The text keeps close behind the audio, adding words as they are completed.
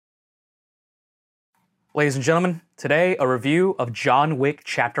Ladies and gentlemen, today a review of John Wick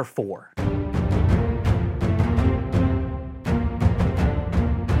Chapter 4.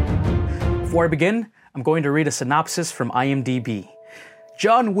 Before I begin, I'm going to read a synopsis from IMDb.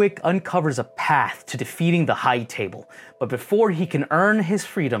 John Wick uncovers a path to defeating the High Table, but before he can earn his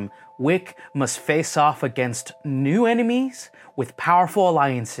freedom, Wick must face off against new enemies with powerful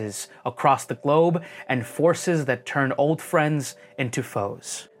alliances across the globe and forces that turn old friends into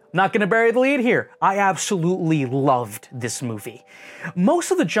foes. Not gonna bury the lead here. I absolutely loved this movie. Most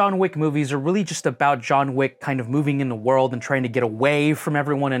of the John Wick movies are really just about John Wick kind of moving in the world and trying to get away from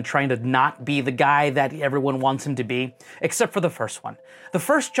everyone and trying to not be the guy that everyone wants him to be, except for the first one. The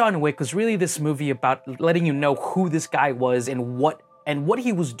first John Wick was really this movie about letting you know who this guy was and what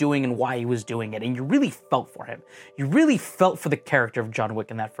he was doing and why he was doing it, and you really felt for him. You really felt for the character of John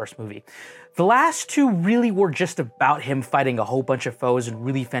Wick in that first movie. The last two really were just about him fighting a whole bunch of foes in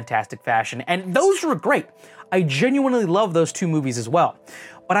really fantastic fashion, and those were great. I genuinely love those two movies as well.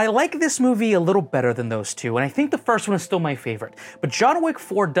 But I like this movie a little better than those two, and I think the first one is still my favorite. But John Wick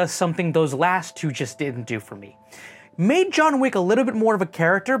 4 does something those last two just didn't do for me. Made John Wick a little bit more of a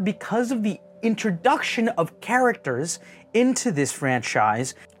character because of the introduction of characters into this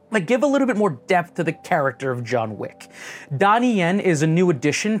franchise that give a little bit more depth to the character of John Wick. Donnie Yen is a new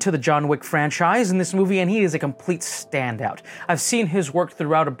addition to the John Wick franchise in this movie, and he is a complete standout. I've seen his work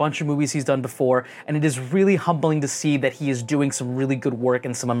throughout a bunch of movies he's done before, and it is really humbling to see that he is doing some really good work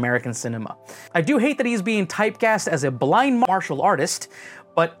in some American cinema. I do hate that he's being typecast as a blind martial artist,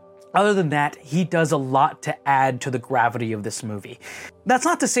 but other than that, he does a lot to add to the gravity of this movie. That's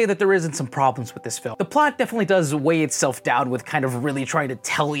not to say that there isn't some problems with this film. The plot definitely does weigh itself down with kind of really trying to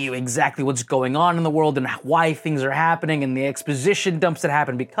tell you exactly what's going on in the world and why things are happening and the exposition dumps that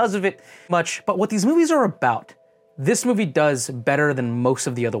happen because of it. But what these movies are about, this movie does better than most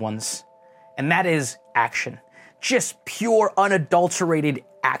of the other ones. And that is action. Just pure, unadulterated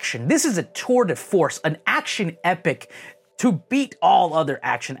action. This is a tour de force, an action epic to beat all other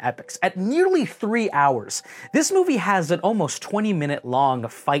action epics. At nearly 3 hours, this movie has an almost 20-minute long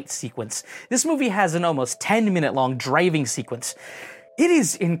fight sequence. This movie has an almost 10-minute long driving sequence. It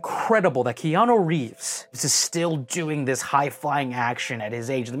is incredible that Keanu Reeves is still doing this high-flying action at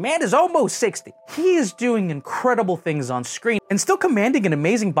his age. The man is almost 60. He is doing incredible things on screen and still commanding an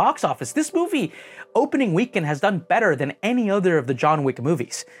amazing box office. This movie, opening weekend, has done better than any other of the John Wick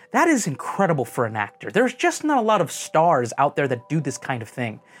movies. That is incredible for an actor. There's just not a lot of stars out there that do this kind of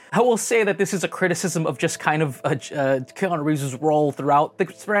thing. I will say that this is a criticism of just kind of Keanu Reeves' role throughout the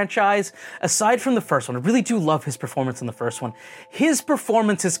franchise. Aside from the first one, I really do love his performance in the first one. His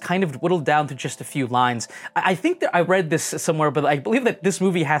performance is kind of whittled down to just a few lines. I think that I read this somewhere, but I believe that this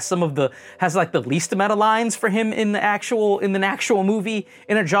movie has like the least amount of lines for him in an actual movie,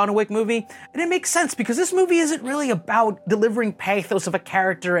 in a John Wick movie. And it makes sense because this movie isn't really about delivering pathos of a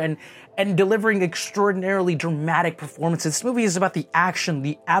character and delivering extraordinarily dramatic performances. This movie is about the action,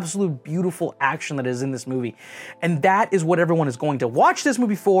 the absolute beautiful action that is in this movie. And that is what everyone is going to watch this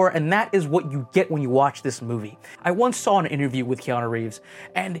movie for, and that is what you get when you watch this movie. I once saw an interview with Keanu Reeves,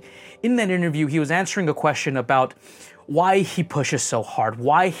 and in that interview, he was answering a question about why he pushes so hard,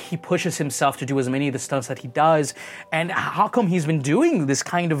 why he pushes himself to do as many of the stunts that he does, and how come he's been doing this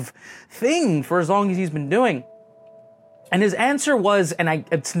kind of thing for as long as he's been doing. And his answer was, and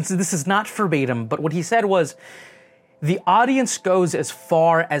since this is not verbatim, but what he said was, the audience goes as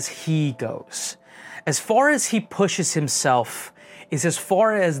far as he goes. As far as he pushes himself is as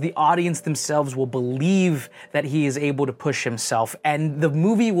far as the audience themselves will believe that he is able to push himself, and the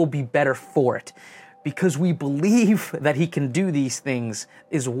movie will be better for it. Because we believe that he can do these things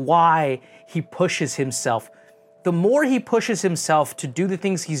is why he pushes himself. The more he pushes himself to do the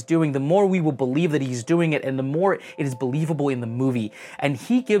things he's doing, the more we will believe that he's doing it, and the more it is believable in the movie. And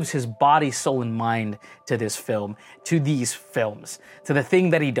he gives his body, soul, and mind to this film, to these films, to the thing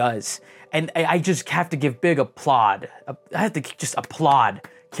that he does. And I just have to give big applaud. I have to just applaud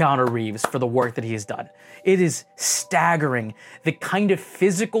Keanu Reeves for the work that he has done. It is staggering, the kind of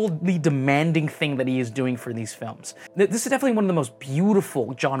physically demanding thing that he is doing for these films. This is definitely one of the most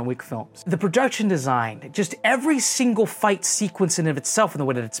beautiful John Wick films. The production design, just every single fight sequence in of itself, and the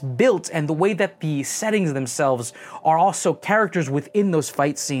way that it's built, and the way that the settings themselves are also characters within those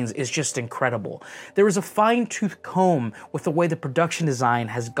fight scenes is just incredible. There is a fine-tooth comb with the way the production design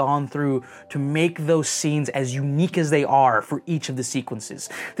has gone through to make those scenes as unique as they are for each of the sequences.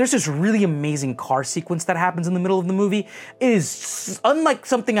 There's this really amazing car sequence that happens in the middle of the movie. It is unlike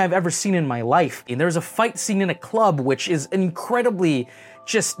something I've ever seen in my life. And there's a fight scene in a club which is incredibly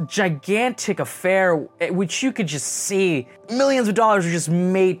just gigantic affair, which you could just see millions of dollars were just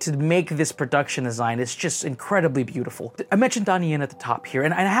made to make this production design. It's just incredibly beautiful. I mentioned Donnie Yen at the top here,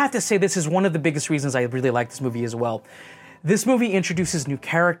 and I have to say this is one of the biggest reasons I really like this movie as well. This movie introduces new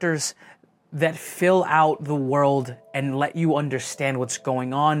characters that fill out the world and let you understand what's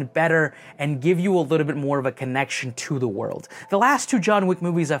going on better and give you a little bit more of a connection to the world. The last two John Wick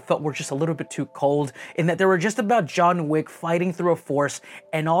movies I felt were just a little bit too cold in that they were just about John Wick fighting through a force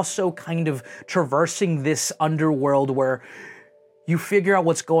and also kind of traversing this underworld where you figure out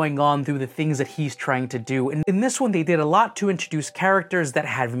what's going on through the things that he's trying to do. And in this one, they did a lot to introduce characters that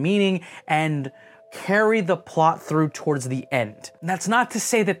had meaning and carry the plot through towards the end. And that's not to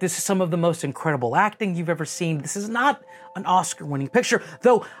say that this is some of the most incredible acting you've ever seen. This is not an Oscar-winning picture,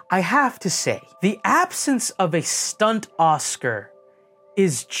 though I have to say, the absence of a stunt Oscar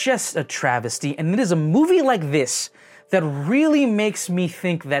is just a travesty, and it is a movie like this that really makes me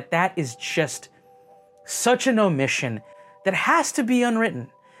think that that is just such an omission that has to be unwritten.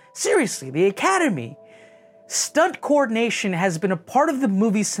 Seriously, the Academy, stunt coordination has been a part of the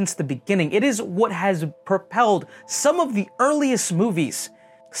movie since the beginning. It is what has propelled some of the earliest movies.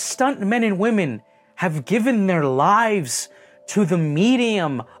 Stunt men and women have given their lives to the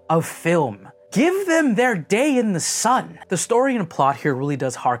medium of film. Give them their day in the sun. The story and plot here really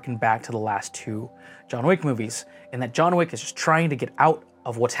does harken back to the last two John Wick movies, in that John Wick is just trying to get out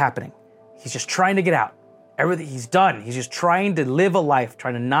of what's happening. He's just trying to get out. Everything he's done, he's just trying to live a life,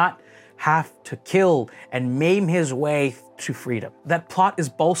 trying to not have to kill and maim his way to freedom. That plot is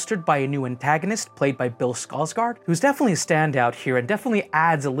bolstered by a new antagonist played by Bill Skarsgård, who's definitely a standout here and definitely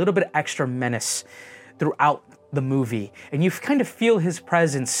adds a little bit of extra menace throughout the movie. And you kind of feel his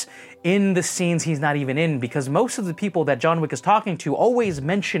presence in the scenes he's not even in, because most of the people that John Wick is talking to always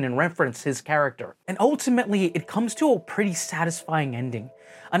mention and reference his character. And ultimately, it comes to a pretty satisfying ending.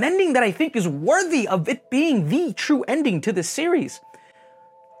 An ending that I think is worthy of it being the true ending to this series.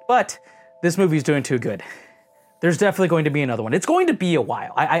 But this movie's doing too good. There's definitely going to be another one. It's going to be a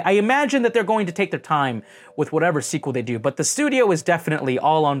while. I imagine that they're going to take their time with whatever sequel they do, but the studio is definitely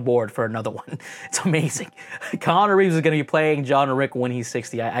all on board for another one. It's amazing. Keanu Reeves is going to be playing John Wick when he's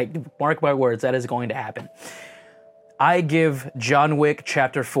 60. I mark my words, that is going to happen. I give John Wick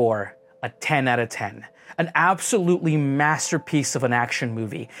Chapter 4 a 10 out of 10. An absolutely masterpiece of an action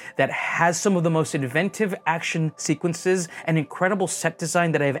movie that has some of the most inventive action sequences and incredible set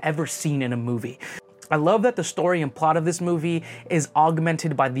design that I've ever seen in a movie. I love that the story and plot of this movie is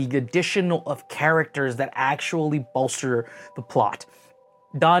augmented by the addition of characters that actually bolster the plot.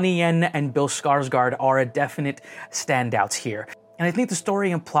 Donnie Yen and Bill Skarsgård are a definite standouts here. And I think the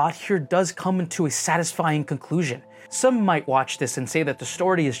story and plot here does come into a satisfying conclusion. Some might watch this and say that the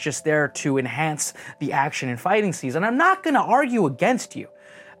story is just there to enhance the action and fighting scenes, and I'm not going to argue against you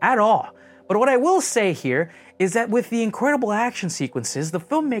at all. But what I will say here is that with the incredible action sequences, the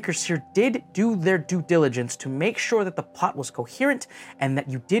filmmakers here did do their due diligence to make sure that the plot was coherent and that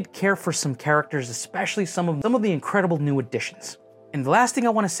you did care for some characters, especially some of the incredible new additions. And the last thing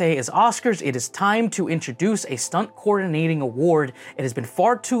I want to say is Oscars, it is time to introduce a stunt coordinating award. It has been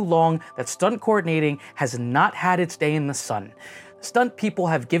far too long that stunt coordinating has not had its day in the sun. Stunt people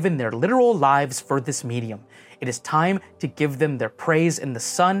have given their literal lives for this medium. It is time to give them their praise in the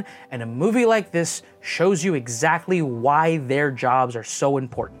sun, and a movie like this shows you exactly why their jobs are so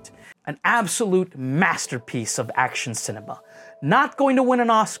important. An absolute masterpiece of action cinema. Not going to win an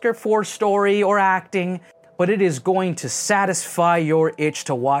Oscar for story or acting, but it is going to satisfy your itch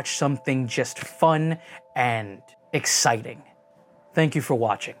to watch something just fun and exciting. Thank you for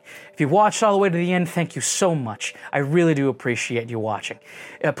watching. If you watched all the way to the end, thank you so much. I really do appreciate you watching.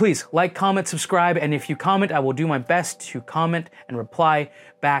 Please like, comment, subscribe, and if you comment, I will do my best to comment and reply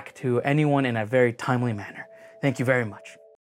back to anyone in a very timely manner. Thank you very much.